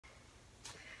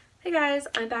Hey guys,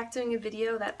 I'm back doing a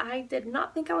video that I did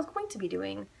not think I was going to be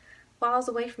doing. While I was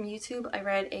away from YouTube, I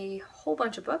read a whole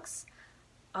bunch of books.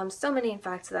 So many in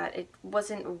fact that it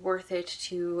wasn't worth it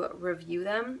to review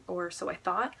them, or so I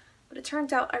thought. But it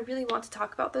turns out I really want to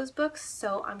talk about those books,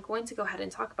 so I'm going to go ahead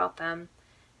and talk about them.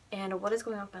 And what is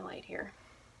going on with my light here?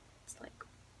 It's like,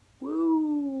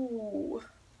 woo!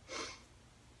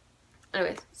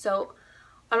 Anyways, so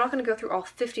I'm not going to go through all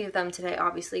 50 of them today,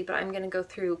 obviously, but I'm going to go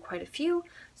through quite a few,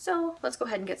 so let's go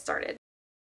ahead and get started.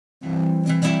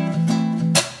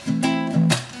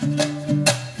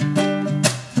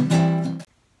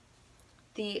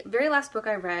 The very last book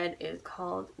I read is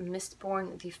called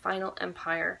Mistborn, The Final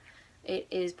Empire. It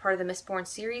is part of the Mistborn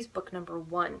series, book number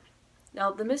 1.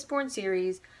 Now, the Mistborn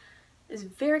series is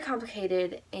very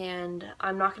complicated, and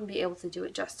I'm not going to be able to do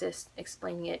it justice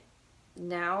explaining it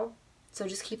now. So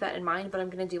just keep that in mind, but I'm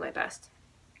going to do my best.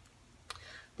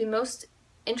 The most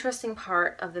interesting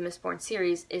part of the Mistborn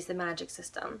series is the magic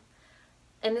system.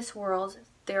 In this world,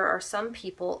 there are some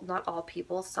people, not all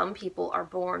people, some people are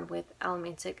born with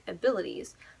allomantic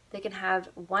abilities. They can have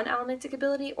one allomantic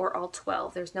ability or all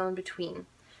 12. There's no in between.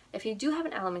 If you do have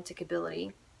an allomantic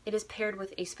ability, it is paired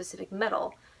with a specific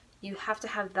metal. You have to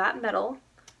have that metal,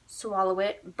 swallow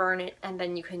it, burn it, and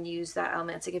then you can use that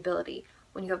allomantic ability.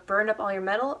 When you have burned up all your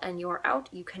metal and you are out,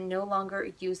 you can no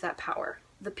longer use that power.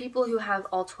 The people who have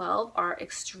all 12 are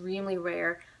extremely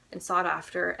rare and sought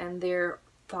after, and they're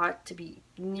thought to be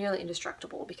nearly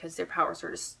indestructible because their powers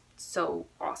are just so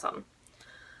awesome.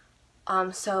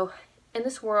 So in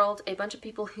this world, a bunch of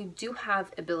people who do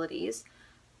have abilities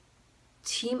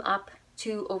team up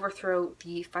to overthrow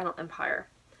the Final Empire,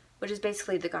 which is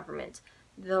basically the government.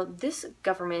 Though this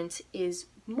government is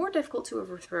more difficult to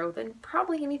overthrow than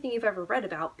probably anything you've ever read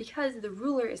about, because the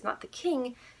ruler is not the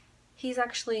king, he's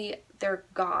actually their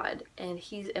god, and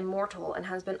he's immortal and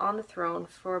has been on the throne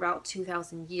for about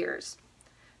 2,000 years.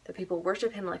 The people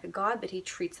worship him like a god, but he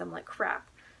treats them like crap.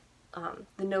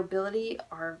 The nobility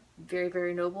are very,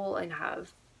 very noble and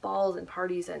have balls and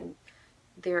parties, and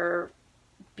they're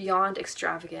beyond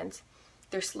extravagant.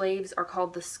 Their slaves are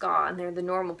called the ska, and they're the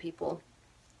normal people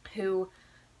who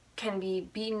can be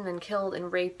beaten and killed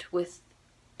and raped with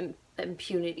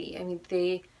impunity. I mean,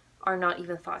 they are not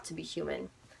even thought to be human.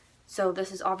 So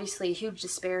this is obviously a huge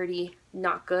disparity,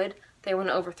 not good. They want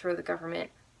to overthrow the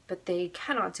government, but they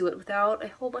cannot do it without a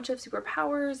whole bunch of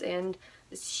superpowers and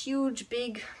this huge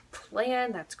big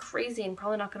plan that's crazy and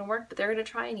probably not going to work, but they're going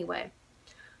to try anyway.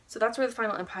 So that's where the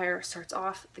Final Empire starts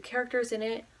off. The characters in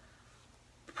it,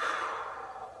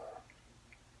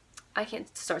 I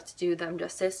can't start to do them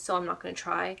justice, so I'm not going to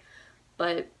try,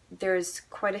 but there's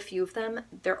quite a few of them.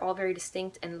 They're all very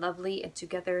distinct and lovely, and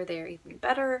together they're even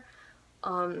better.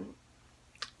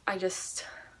 I just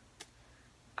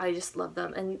love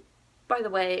them. And by the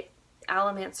way,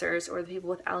 allomancers, or the people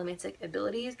with allomantic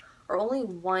abilities, are only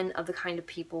one of the kind of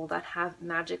people that have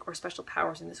magic or special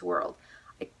powers in this world.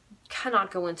 I cannot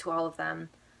go into all of them,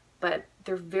 but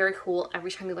they're very cool.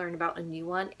 Every time you learn about a new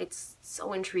one, it's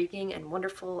so intriguing and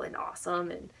wonderful and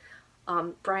awesome. And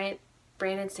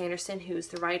Brandon Sanderson, who's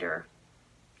the writer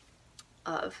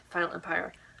of Final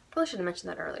Empire, probably should have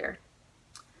mentioned that earlier.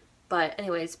 But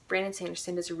anyways, Brandon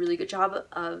Sanderson does a really good job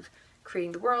of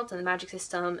creating the world and the magic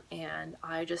system, and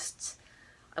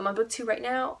I'm on book 2 right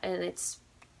now, and it's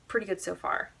pretty good so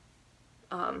far.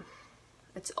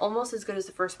 It's almost as good as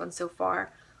the first one so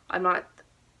far. I'm not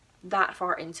that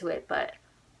far into it, but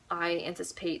I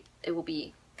anticipate it will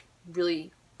be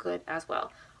really good as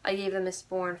well. I gave the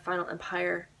Mistborn Final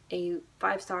Empire a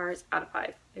 5 stars out of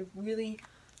 5. I really,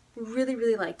 really,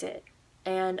 really liked it,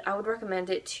 and I would recommend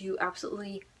it to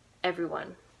absolutely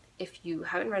everyone. If you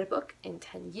haven't read a book in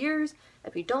 10 years,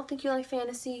 if you don't think you like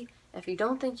fantasy, if you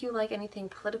don't think you like anything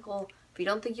political, if you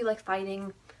don't think you like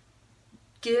fighting,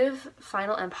 give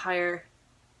Final Empire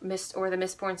or the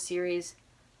Mistborn series,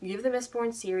 give the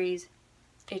Mistborn series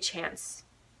a chance,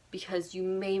 because you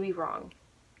may be wrong.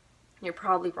 You're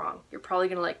probably wrong. You're probably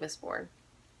going to like Mistborn.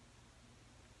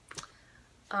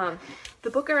 The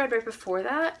book I read right before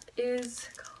that is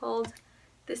called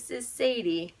This is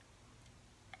Sadie.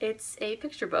 It's a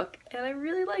picture book, and I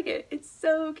really like it. It's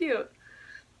so cute.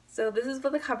 So this is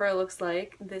what the cover looks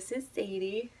like. This is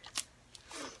Sadie.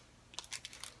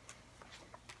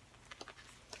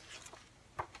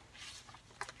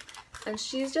 And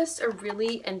she's just a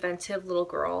really inventive little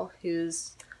girl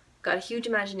who's got a huge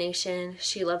imagination.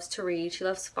 She loves to read. She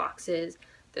loves foxes.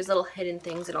 There's little hidden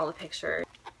things in all the pictures.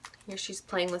 Here she's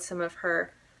playing with some of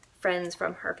her friends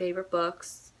from her favorite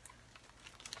books.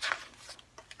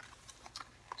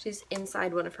 She's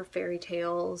inside one of her fairy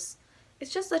tales,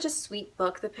 It's just such a sweet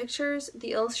book. The pictures,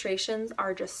 the illustrations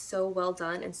are just so well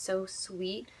done and so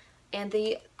sweet, and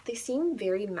they seem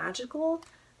very magical,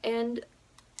 and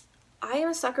I am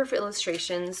a sucker for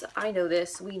illustrations. I know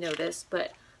this, we know this,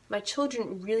 but my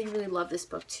children really, really love this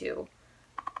book too.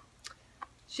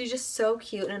 She's just so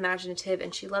cute and imaginative,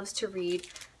 and she loves to read,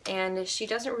 and she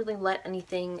doesn't really let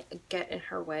anything get in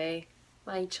her way.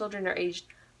 My children are aged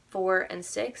 4 and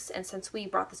 6, and since we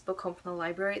brought this book home from the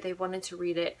library, they wanted to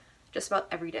read it just about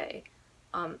every day.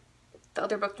 The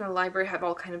other books from the library have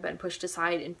all kind of been pushed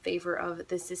aside in favor of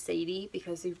This Is Sadie,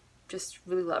 because they just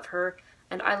really love her,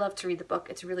 and I love to read the book.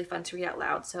 It's really fun to read out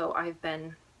loud, so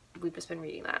we've just been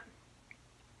reading that.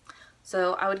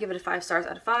 So I would give it a 5 stars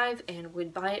out of 5 and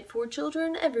would buy it for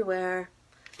children everywhere.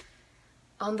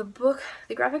 The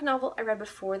graphic novel I read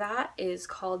before that is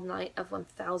called Night of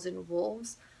 1,000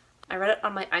 Wolves. I read it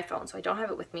on my iPhone, so I don't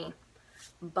have it with me,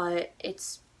 but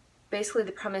it's basically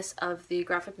the premise of the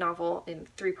graphic novel in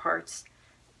 3 parts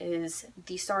is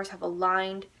the stars have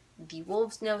aligned, the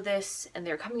wolves know this, and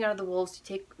they're coming out of the wolves to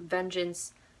take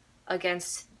vengeance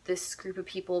against this group of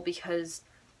people because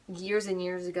years and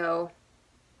years ago,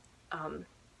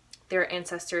 their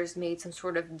ancestors made some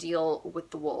sort of deal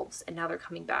with the wolves, and now they're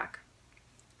coming back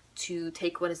to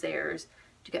take what is theirs,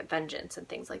 to get vengeance and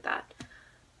things like that.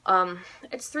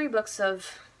 It's 3 books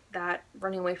of that,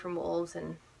 running away from wolves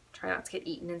and trying not to get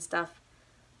eaten and stuff.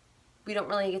 We don't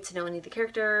really get to know any of the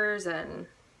characters, and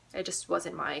it just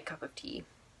wasn't my cup of tea.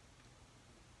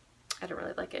 I don't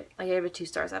really like it. I gave it 2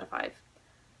 stars out of 5.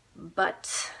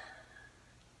 But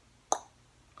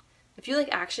if you like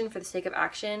action for the sake of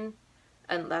action,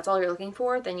 and that's all you're looking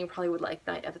for, then you probably would like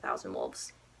Night of 1,000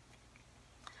 Wolves.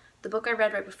 The book I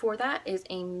read right before that is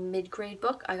a mid-grade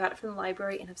book. I got it from the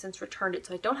library and have since returned it,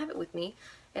 so I don't have it with me.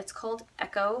 It's called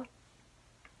Echo.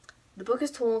 The book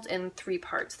is told in 3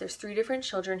 parts. There's 3 different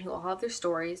children who all have their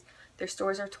stories. Their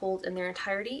stories are told in their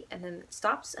entirety, and then it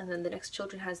stops, and then the next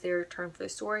children has their turn for their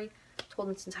story, told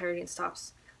in its entirety and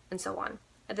stops, and so on.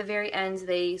 At the very end,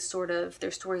 their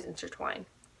stories intertwine.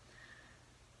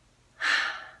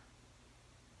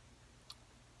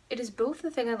 It is both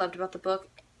the thing I loved about the book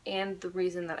and the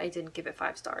reason that I didn't give it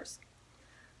 5 stars.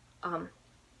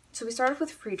 So we start off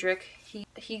with Friedrich.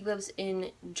 He lives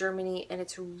in Germany, and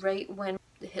it's right when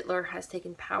Hitler has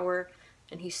taken power,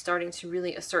 and he's starting to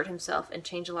really assert himself and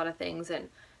change a lot of things, and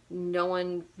no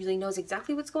one really knows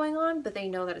exactly what's going on, but they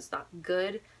know that it's not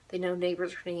good. They know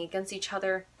neighbors are turning against each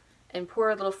other, and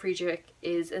poor little Friedrich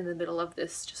is in the middle of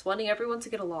this, just wanting everyone to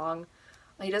get along.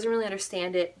 He doesn't really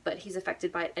understand it, but he's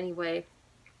affected by it anyway.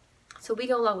 So we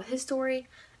go along with his story,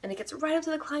 and it gets right up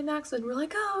to the climax, and we're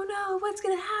like, oh no, what's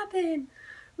gonna happen?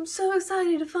 I'm so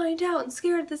excited to find out and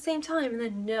scared at the same time, and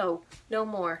then no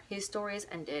more. His story is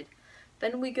ended.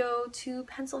 Then we go to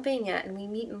Pennsylvania, and we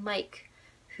meet Mike,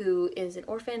 who is an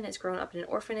orphan, has grown up in an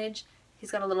orphanage. He's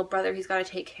got a little brother he's got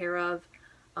to take care of.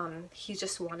 He's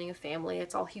just wanting a family.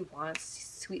 It's all he wants. He's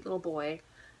a sweet little boy.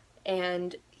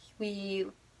 And we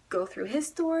go through his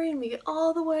story, and we get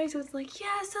all the way, so it's like,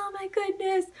 yes, oh my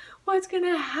goodness, what's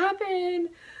gonna happen?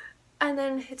 And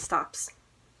then it stops.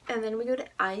 And then we go to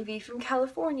Ivy from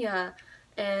California,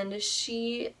 and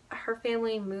her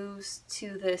family moves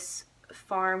to this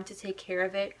farm to take care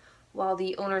of it while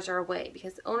the owners are away,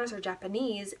 because the owners are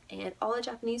Japanese, and all the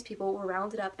Japanese people were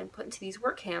rounded up and put into these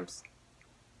work camps,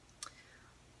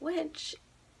 which,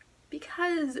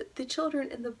 because the children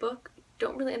in the book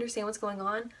don't really understand what's going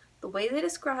on, the way they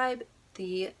describe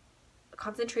the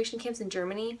concentration camps in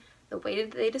Germany, the way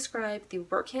that they describe the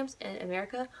work camps in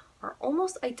America are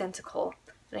almost identical.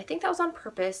 And I think that was on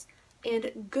purpose,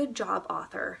 and good job,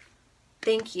 author.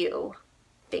 Thank you.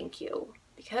 Thank you.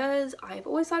 Because I've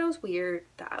always thought it was weird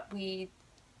that we,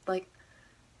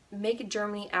 make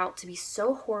Germany out to be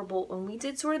so horrible when we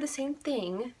did sort of the same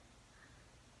thing.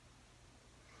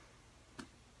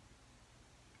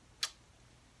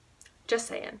 Just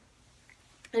saying.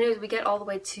 Anyways, we get all the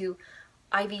way to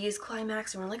Ivy's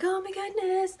climax, and we're like, oh my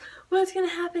goodness, what's gonna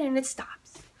happen? And it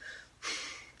stops.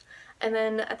 And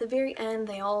then at the very end,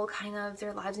 they all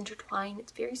their lives intertwine.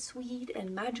 It's very sweet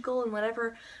and magical and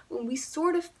whatever. We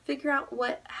sort of figure out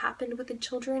what happened with the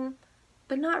children,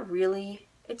 but not really.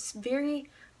 We're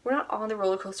not on the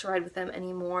roller coaster ride with them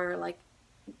anymore,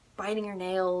 biting your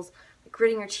nails,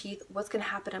 gritting your teeth. What's gonna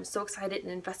happen? I'm so excited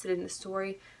and invested in the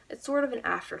story. It's sort of an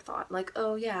afterthought,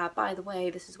 oh yeah, by the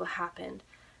way, this is what happened.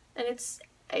 And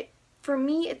for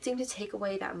me, it seemed to take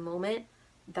away that moment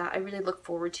that I really look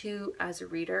forward to as a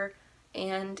reader.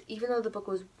 And even though the book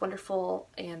was wonderful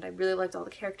and I really liked all the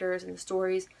characters and the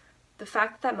stories, the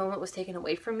fact that moment was taken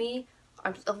away from me,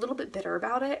 I'm a little bit bitter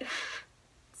about it.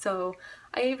 So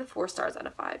I gave it 4 stars out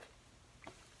of 5.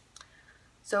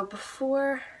 So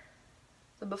before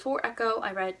Echo,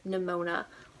 I read Nimona,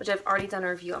 which I've already done a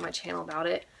review on my channel about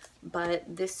it, but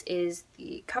this is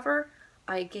the cover.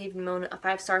 I gave Nimona a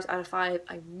 5 stars out of 5.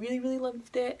 I really, really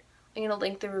loved it. I'm going to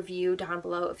link the review down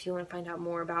below if you want to find out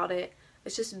more about it.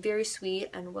 It's just very sweet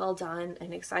and well done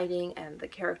and exciting, and the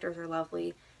characters are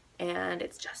lovely, and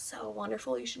it's just so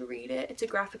wonderful. You should read it. It's a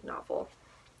graphic novel.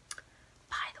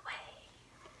 By the way,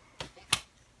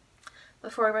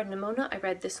 before I read Nimona, I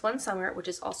read This One Summer, which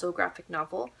is also a graphic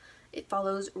novel. It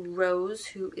follows Rose,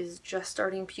 who is just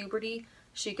starting puberty.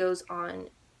 She goes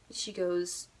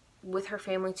with her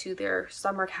family to their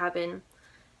summer cabin,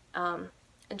 and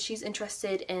she's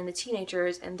interested in the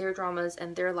teenagers and their dramas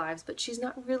and their lives, but she's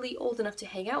not really old enough to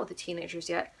hang out with the teenagers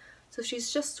yet. So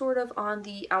she's just sort of on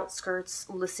the outskirts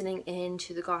listening in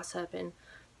to the gossip, and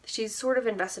she's sort of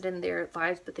invested in their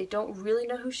lives, but they don't really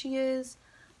know who she is.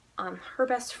 Her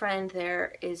best friend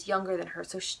there is younger than her,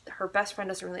 so her best friend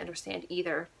doesn't really understand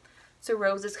either. So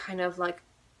Rose is kind of like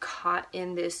caught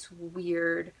in this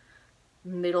weird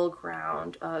middle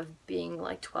ground of being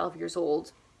like 12 years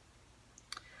old.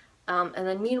 And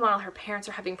then meanwhile, her parents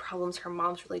are having problems. Her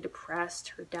mom's really depressed.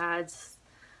 Her dad's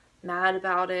mad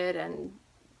about it, and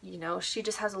you know, she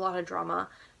just has a lot of drama.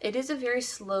 It is a very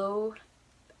slow,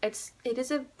 it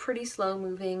is a pretty slow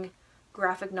moving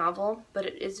graphic novel, but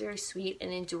it is very sweet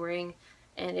and enduring,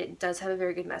 and it does have a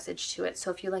very good message to it.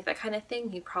 So if you like that kind of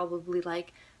thing, you probably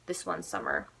like This One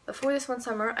Summer. Before This One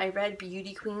Summer, I read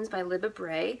Beauty Queens by Libba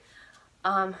Bray.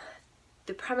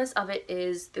 The premise of it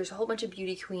is there's a whole bunch of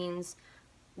beauty queens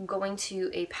going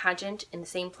to a pageant in the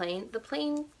same plane. The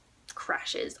plane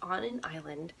crashes on an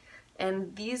island,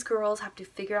 and these girls have to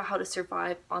figure out how to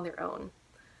survive on their own.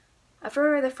 After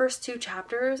I read the first 2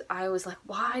 chapters, I was like,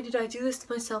 why did I do this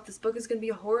to myself? This book is going to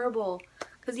be horrible.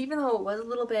 Because even though it was a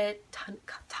little bit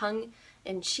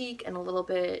tongue-in-cheek and a little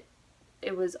bit,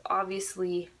 it was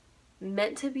obviously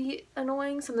meant to be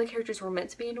annoying. Some of the characters were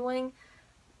meant to be annoying.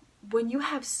 When you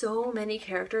have so many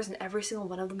characters and every single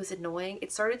one of them is annoying,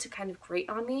 it started to kind of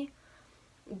grate on me.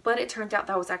 But it turned out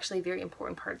that was actually a very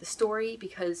important part of the story,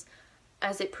 because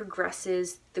as it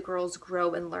progresses, the girls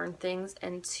grow and learn things,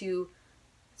 and to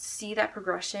see that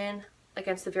progression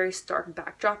against the very stark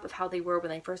backdrop of how they were when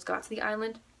they first got to the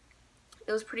island,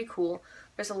 it was pretty cool.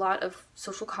 There's a lot of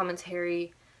social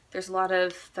commentary, there's a lot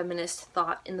of feminist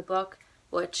thought in the book,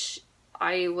 which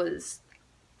I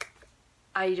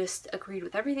just agreed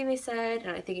with everything they said,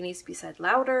 and I think it needs to be said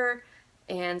louder,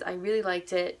 and I really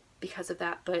liked it because of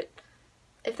that. But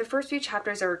if the first few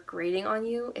chapters are grating on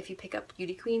you, if you pick up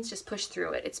Beauty Queens, just push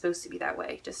through it. It's supposed to be that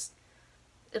way.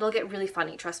 It'll get really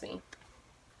funny, trust me.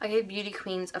 I gave Beauty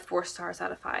Queens a 4 stars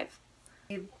out of 5.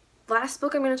 The last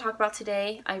book I'm going to talk about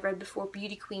today, I read before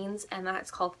Beauty Queens, and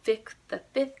that's called The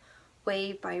Fifth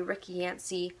Wave by Ricky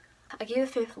Yancey. I gave The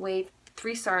Fifth Wave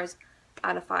 3 stars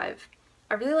out of 5.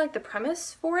 I really like the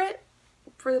premise for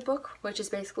the book, which is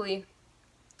basically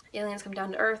aliens come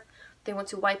down to Earth. They want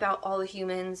to wipe out all the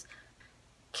humans.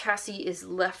 Cassie is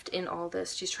left in all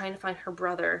this. She's trying to find her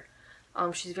brother.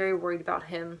 She's very worried about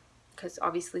him because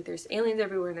obviously there's aliens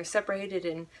everywhere and they're separated,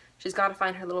 and she's got to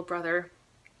find her little brother.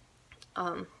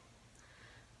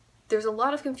 There's a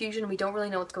lot of confusion. We don't really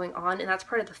know what's going on, and that's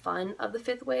part of the fun of The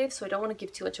Fifth Wave, so I don't want to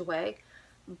give too much away.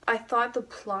 I thought the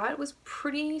plot was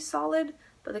pretty solid,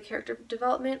 but the character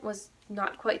development was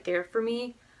not quite there for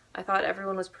me. I thought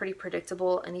everyone was pretty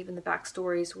predictable, and even the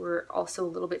backstories were also a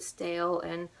little bit stale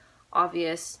and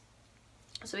obvious.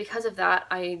 So because of that,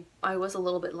 I was a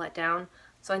little bit let down.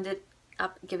 So I ended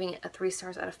up giving it a 3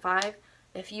 stars out of 5.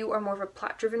 If you are more of a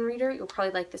plot-driven reader, you'll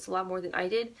probably like this a lot more than I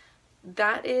did.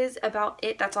 That is about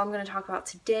it. That's all I'm going to talk about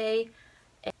today.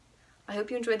 And I hope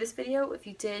you enjoyed this video. If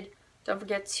you did, don't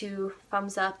forget to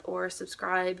thumbs up or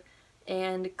subscribe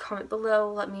and comment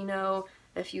below. Let me know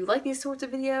if you like these sorts of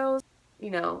videos.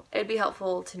 You know, it'd be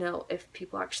helpful to know if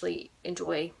people actually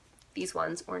enjoy these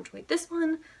ones or enjoy this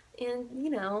one. And,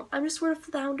 you know, I'm just sort of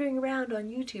floundering around on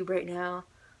YouTube right now.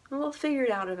 And we'll figure it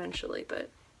out eventually, but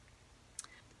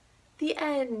the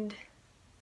end.